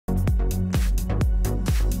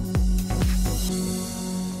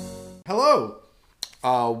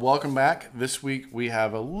Hello, welcome back. This week we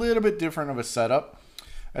have a little bit different of a setup.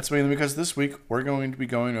 That's mainly because this week we're going to be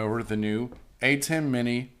going over the new ATEM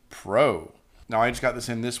Mini Pro. Now I just got this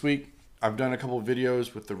in this week. I've done a couple of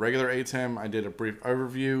videos with the regular ATEM. I did a brief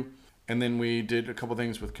overview, and then we did a couple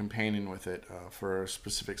things with companion with it for a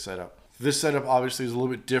specific setup. This setup obviously is a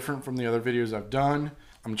little bit different from the other videos I've done.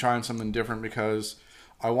 I'm trying something different because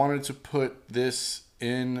I wanted to put this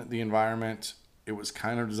in the environment it was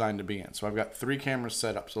kind of designed to be in. So I've got 3 cameras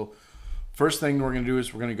set up. So first thing we're going to do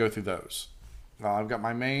is we're going to go through those. I've got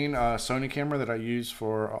my main Sony camera that I use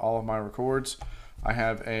for all of my records. I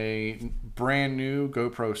have a brand new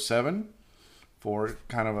GoPro 7 for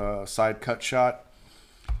kind of a side cut shot.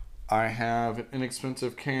 I have an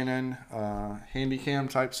inexpensive Canon Handycam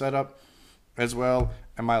type setup as well.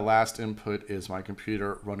 And my last input is my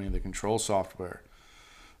computer running the control software.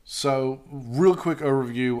 So real quick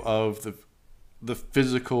overview of the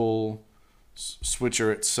physical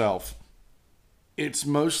switcher itself. It's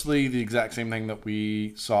mostly the exact same thing that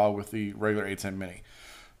we saw with the regular ATEM Mini.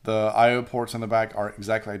 The I/O ports on the back are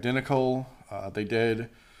exactly identical. They did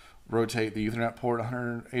rotate the Ethernet port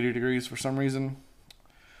 180 degrees for some reason,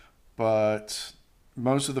 but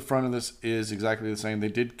most of the front of this is exactly the same. They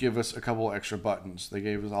did give us a couple extra buttons. They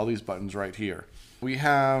gave us all these buttons right here. We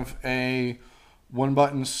have a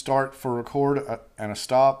 1-button start for record and a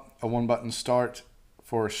stop, a 1-button start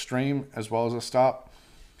for a stream as well as a stop.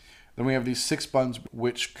 Then we have these 6 buttons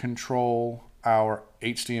which control our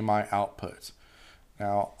HDMI output.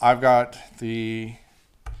 Now I've got the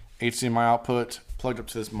HDMI output plugged up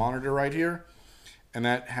to this monitor right here, and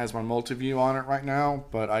that has my multi-view on it right now,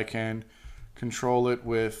 but I can control it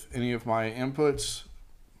with any of my inputs,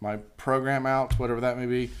 my program outs, whatever that may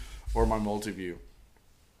be, or my multi-view.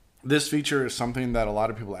 This feature is something that a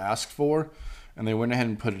lot of people asked for, and they went ahead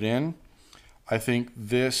and put it in. I think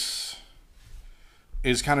this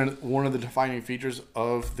is kind of one of the defining features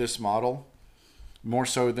of this model, more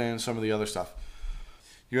so than some of the other stuff.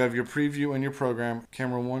 You have your preview and your program,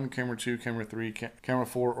 camera 1, camera 2, camera 3, camera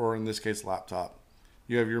 4, or in this case, laptop.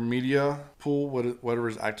 You have your media pool, whatever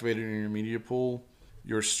is activated in your media pool,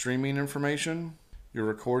 your streaming information, your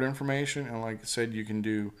record information, and like I said, you can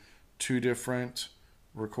do 2 different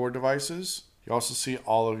record devices. You also see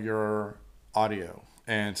all of your audio,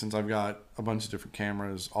 and since I've got a bunch of different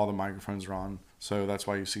cameras, all the microphones are on, so that's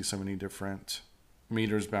why you see so many different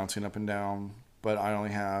meters bouncing up and down, but I only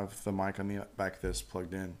have the mic on the back of this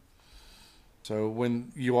plugged in. So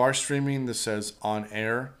when you are streaming, this says on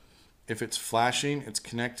air. If it's flashing, it's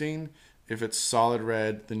connecting. If it's solid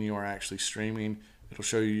red, then you are actually streaming. It'll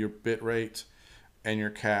show you your bit rate and your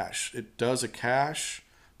cache. It does a cache.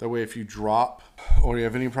 That way, if you drop or you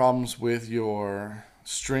have any problems with your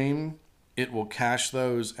stream, it will cache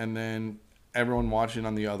those, and then everyone watching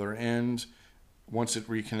on the other end, once it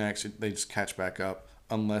reconnects, they just catch back up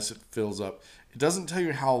unless it fills up. It doesn't tell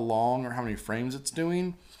you how long or how many frames it's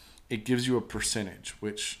doing. It gives you a percentage,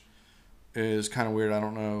 which is kind of weird. I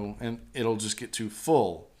don't know. And it'll just get too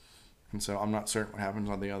full. And so I'm not certain what happens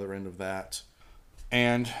on the other end of that.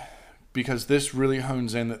 And because this really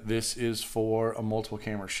hones in that this is for a multiple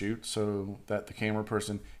camera shoot so that the camera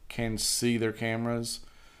person can see their cameras.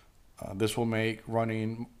 This will make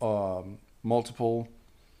running multiple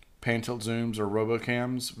pan tilt zooms or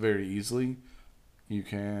robocams very easily. You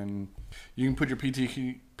can put your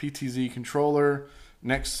PTZ controller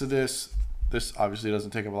next to this. This obviously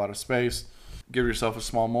doesn't take up a lot of space. Give yourself a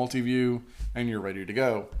small multi-view and you're ready to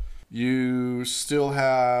go. You still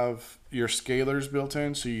have your scalers built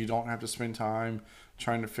in, so you don't have to spend time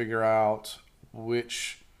trying to figure out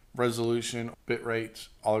which resolution, bitrate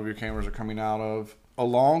all of your cameras are coming out of.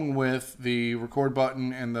 Along with the record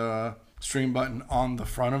button and the stream button on the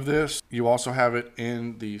front of this, you also have it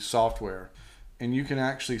in the software. And you can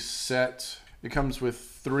actually set, it comes with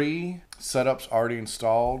 3 setups already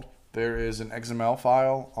installed. There is an XML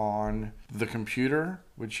file on the computer,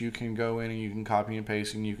 which you can go in and you can copy and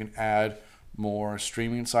paste, and you can add more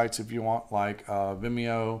streaming sites if you want, like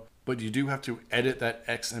Vimeo. But you do have to edit that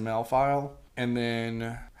XML file and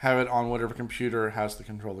then have it on whatever computer has the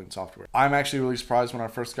controlling software. I'm actually really surprised when I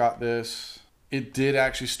first got this. It did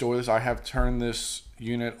actually store this. I have turned this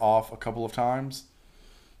unit off a couple of times,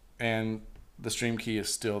 and the stream key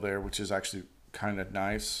is still there, which is actually kind of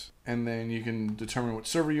nice. And then you can determine which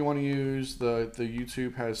server you want to use. The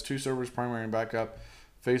YouTube has 2 servers, primary and backup.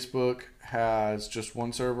 Facebook has just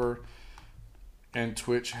 1 server, and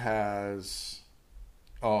Twitch has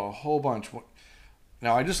a whole bunch.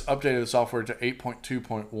 Now I just updated the software to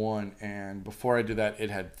 8.2.1, and before I did that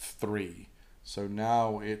it had 3. So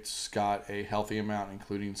now it's got a healthy amount,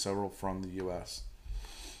 including several from the US.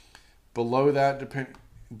 Below that,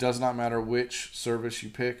 does not matter which service you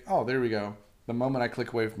pick. Oh, there we go. The moment I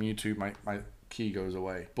click away from YouTube, my key goes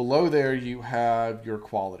away. Below there, you have your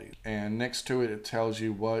quality. And next to it, it tells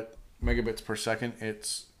you what megabits per second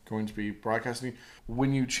it's going to be broadcasting.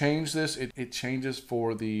 When you change this, it changes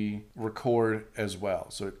for the record as well.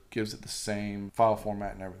 So it gives it the same file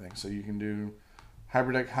format and everything. So you can do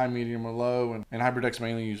HyperDeck high, medium, or low. And HyperDecks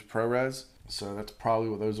mainly use ProRes. So that's probably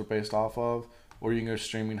what those are based off of. Or you can go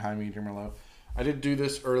streaming high, medium, or low. I did do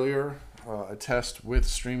this earlier, a test with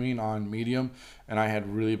streaming on medium, and I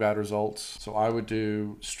had really bad results. So I would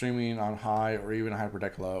do streaming on high or even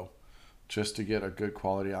HyperDeck low just to get a good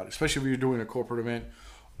quality out, especially if you're doing a corporate event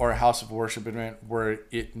or a house of worship event where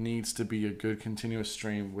it needs to be a good continuous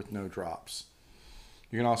stream with no drops.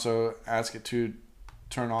 You can also ask it to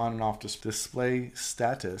turn on and off display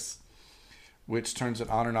status, which turns it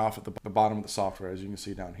on and off at the bottom of the software, as you can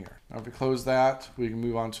see down here. Now if we close that, we can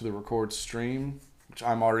move on to the record stream, which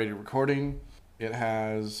I'm already recording. It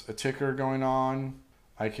has a ticker going on.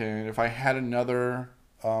 If I had another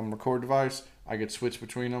record device, I could switch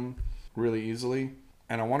between them really easily.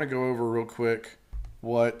 And I want to go over real quick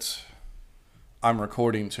what I'm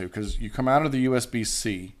recording to, because you come out of the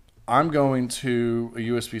USB-C. I'm going to a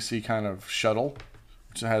USB-C kind of shuttle,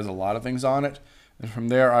 which has a lot of things on it. And from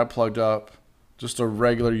there, I plugged up just a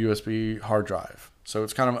regular USB hard drive. So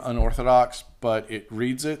it's kind of unorthodox, but it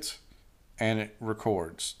reads it and it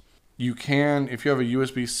records. You can, if you have a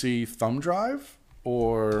USB-C thumb drive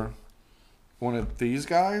or one of these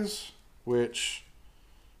guys, which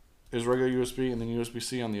is regular USB and then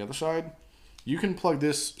USB-C on the other side, you can plug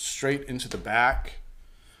this straight into the back.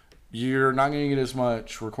 You're not going to get as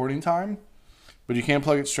much recording time, but you can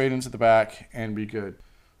plug it straight into the back and be good.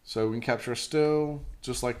 So we can capture a still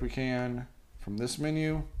just like we can from this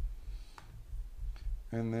menu,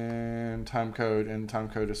 and then time code, and time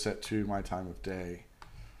code is set to my time of day.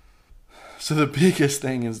 So the biggest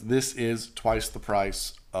thing is this is twice the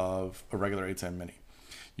price of a regular ATEM Mini.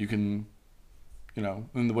 You can,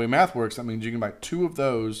 in the way math works, that means you can buy 2 of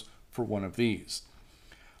those for 1 of these.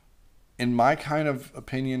 In my kind of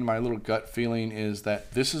opinion, my little gut feeling is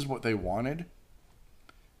that this is what they wanted,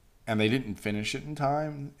 and they didn't finish it in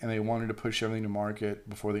time, and they wanted to push everything to market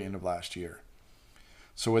before the end of last year.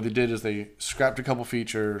 So what they did is they scrapped a couple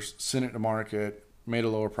features, sent it to market, made a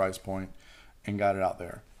lower price point, and got it out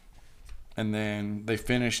there. And then they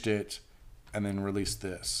finished it and then released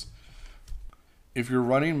this. If you're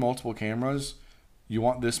running multiple cameras, you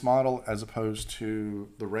want this model as opposed to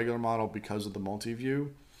the regular model because of the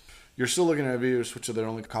multi-view. You're still looking at a video switcher that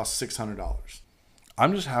only costs $600.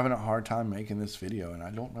 I'm just having a hard time making this video, and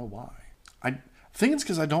I don't know why. I think it's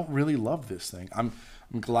because I don't really love this thing. I'm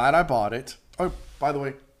glad I bought it. Oh, by the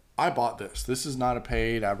way, I bought this. This is not a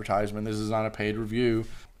paid advertisement. This is not a paid review.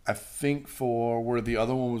 I think for where the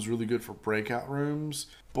other one was really good for breakout rooms,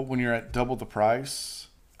 but when you're at double the price,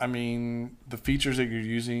 I mean, the features that you're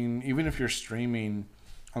using, even if you're streaming,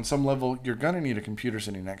 on some level, you're going to need a computer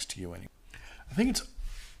sitting next to you anyway. I think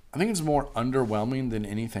it's more underwhelming than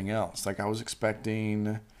anything else. Like, I was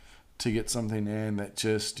expecting to get something in that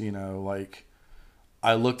just, like,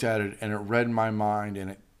 I looked at it and it read my mind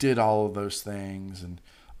and it did all of those things, and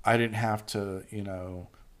I didn't have to,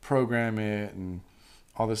 program it and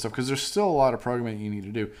all this stuff, because there's still a lot of programming you need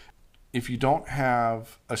to do. If you don't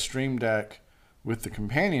have a Stream Deck with the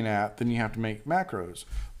companion app, then you have to make macros,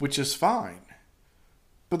 which is fine,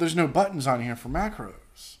 but there's no buttons on here for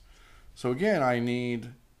macros. So again, I need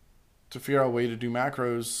to figure out a way to do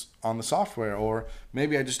macros on the software, or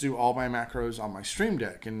maybe I just do all my macros on my Stream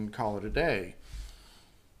Deck and call it a day.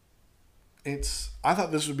 I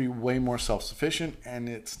thought this would be way more self-sufficient, and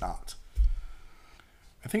it's not.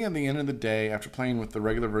 I think at the end of the day, after playing with the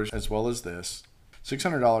regular version as well as this,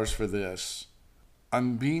 $600 for this,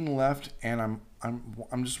 I'm being left, and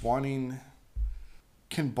I'm just wanting.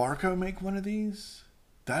 Can Barco make one of these?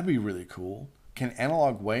 That'd be really cool. Can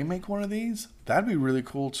Analog Way make one of these? That'd be really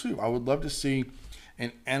cool too. I would love to see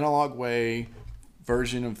an Analog Way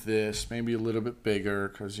version of this, maybe a little bit bigger,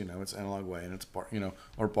 because it's Analog Way and it's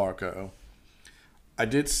or Barco. I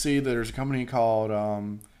did see that there's a company called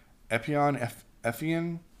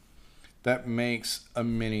Epion that makes a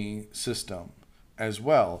mini system as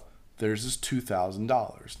well. Theirs is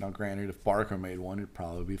 $2,000. Now, granted, if Barco made one, it'd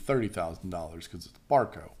probably be $30,000 because it's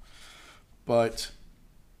Barco. But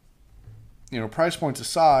price points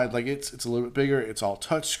aside, like it's a little bit bigger. It's all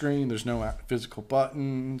touchscreen. There's no physical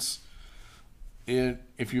buttons.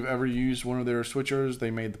 If you've ever used one of their switchers, they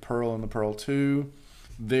made the Pearl and the Pearl 2.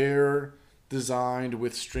 They're designed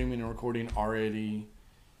with streaming and recording already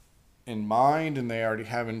in mind, and they already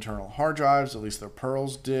have internal hard drives. At least their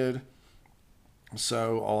Pearls did.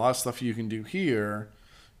 So a lot of stuff you can do here,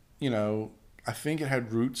 you know, I think it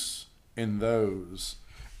had roots in those,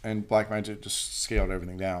 and BlackMagic just scaled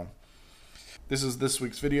everything down. This is this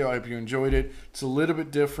week's video. I hope you enjoyed it. It's a little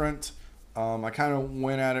bit different. I kind of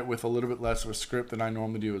went at it with a little bit less of a script than I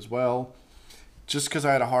normally do as well, just because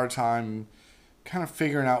I had a hard time kind of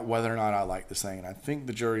figuring out whether or not I like this thing, and I think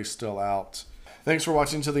the jury's still out. Thanks for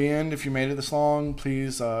watching to the end. If you made it this long,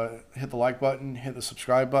 please hit the like button, hit the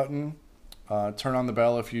subscribe button, turn on the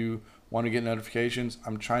bell if you want to get notifications.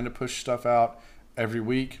 I'm trying to push stuff out every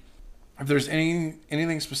week. If there's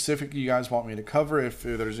anything specific you guys want me to cover, if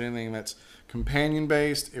there's anything that's companion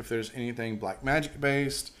based, if there's anything BlackMagic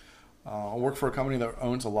based, I work for a company that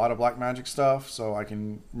owns a lot of BlackMagic stuff, so I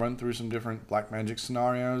can run through some different BlackMagic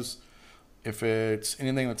scenarios. If it's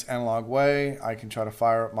anything that's analog way, I can try to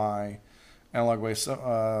fire up my analog way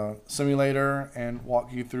simulator and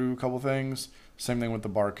walk you through a couple things. Same thing with the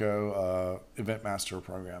Barco Event Master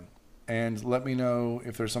program. And let me know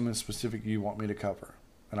if there's something specific you want me to cover,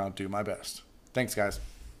 and I'll do my best. Thanks, guys.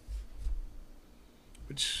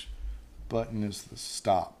 Which button is the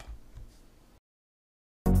stop?